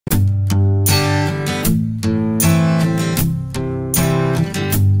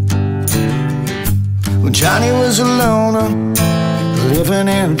Johnny was a loner, living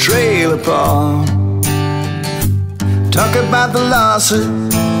in a trailer park. Talk about the losses,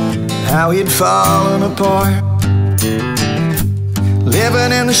 how he'd fallen apart.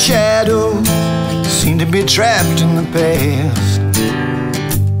 Living in the shadows, seemed to be trapped in the past.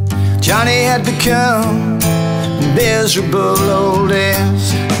 Johnny had become a miserable old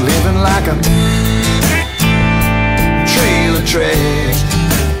ass, living like a trailer trash,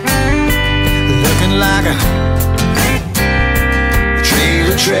 looking like a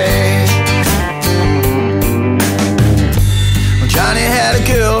trailer trash. Well, Johnny had a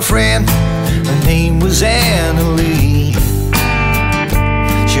girlfriend, her name was Annalie.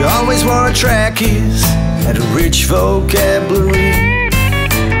 She always wore a trackies, had a rich vocabulary.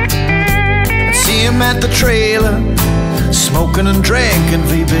 I'd see him at the trailer, smoking and drinking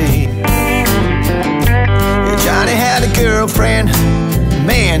VB. Yeah, Johnny had a girlfriend,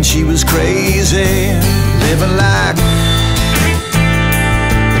 man, she was crazy, living like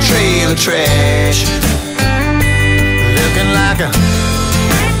trailer trash, looking like a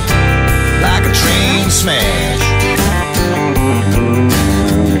train smash.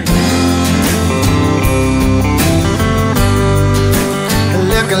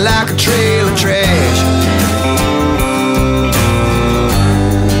 Looking like a trailer trash,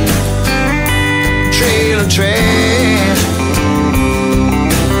 trailer trash,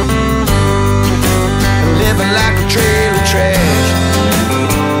 living like a trailer trash.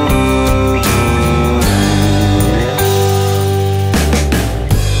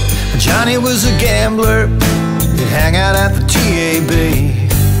 Johnny was a gambler, he'd hang out at the TAB,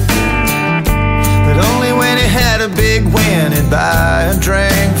 but only when he had a big win he'd buy a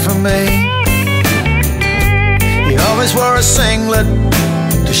drink for me. He always wore a singlet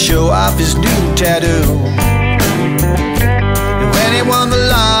to show off his new tattoo. And when he won the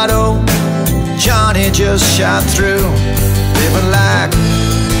lotto, Johnny just shot through, living like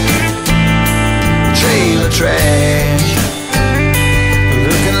trailer trash,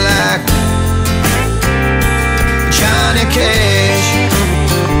 looking like Johnny Cash.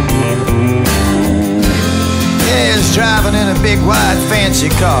 Yeah, he's driving in a big white fancy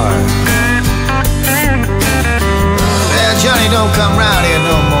car. Well, Johnny don't come round here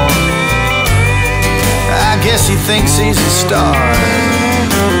no more, I guess he thinks he's a star,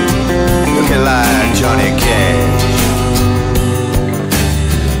 looking like Johnny Cash.